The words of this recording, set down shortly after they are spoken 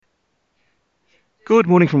Good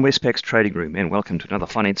morning from Westpac's trading room, and welcome to another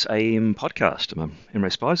Finance AM podcast. I'm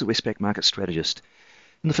Emre Spies, a Westpac market strategist.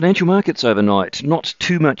 In the financial markets overnight, not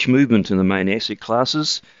too much movement in the main asset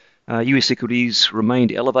classes. US equities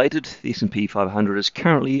remained elevated. The S&P 500 is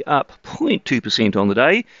currently up 0.2% on the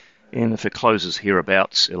day, and if it closes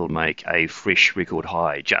hereabouts, it'll make a fresh record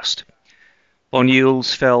high just. Bond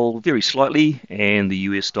yields fell very slightly, and the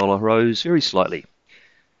US dollar rose very slightly.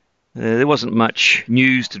 There wasn't much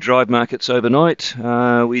news to drive markets overnight.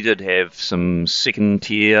 We did have some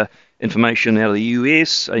second-tier information out of the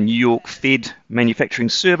US, a New York Fed manufacturing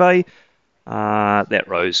survey. That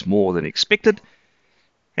rose more than expected.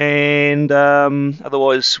 And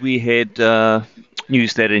otherwise, we had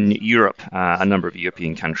news that in Europe, a number of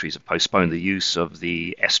European countries have postponed the use of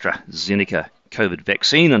the AstraZeneca COVID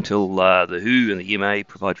vaccine until the WHO and the EMA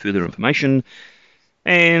provide further information.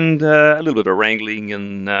 And a little bit of wrangling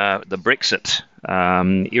in the Brexit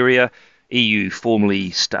area. EU formally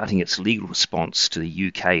starting its legal response to the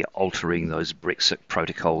UK altering those Brexit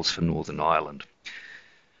protocols for Northern Ireland.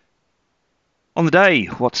 On the day,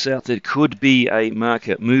 what's out there could be a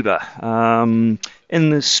market mover.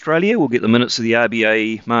 In Australia, we'll get the minutes of the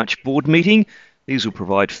RBA March board meeting. These will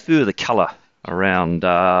provide further colour around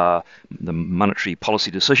the monetary policy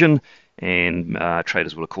decision. And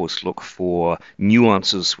traders will, of course, look for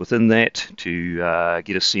nuances within that to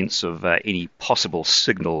get a sense of any possible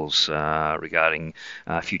signals regarding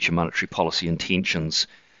future monetary policy intentions.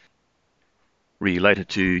 Related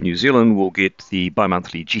to New Zealand, we'll get the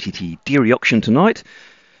bi-monthly GTT dairy auction tonight.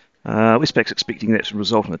 Westpac's expecting that to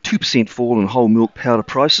result in a 2% fall in whole milk powder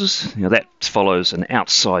prices. Now that follows an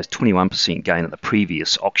outsized 21% gain at the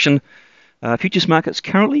previous auction. Futures markets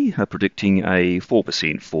currently are predicting a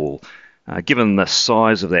 4% fall. Given the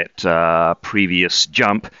size of that previous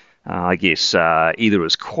jump, I guess either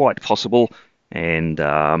is quite possible, and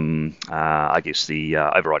I guess the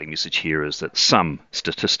overriding message here is that some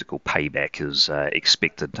statistical payback is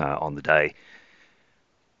expected on the day.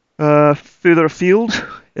 Further afield,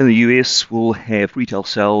 in the US, we'll have retail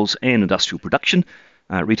sales and industrial production.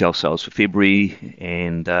 Retail sales for February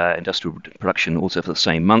and industrial production also for the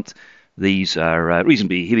same month. These are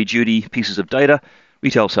reasonably heavy-duty pieces of data.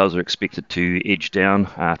 Retail sales are expected to edge down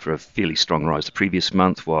after a fairly strong rise the previous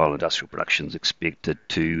month, while industrial production is expected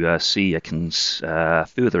to see a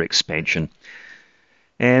further expansion.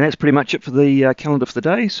 And that's pretty much it for the calendar for the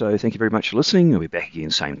day. So thank you very much for listening. We'll be back again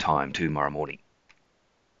same time tomorrow morning.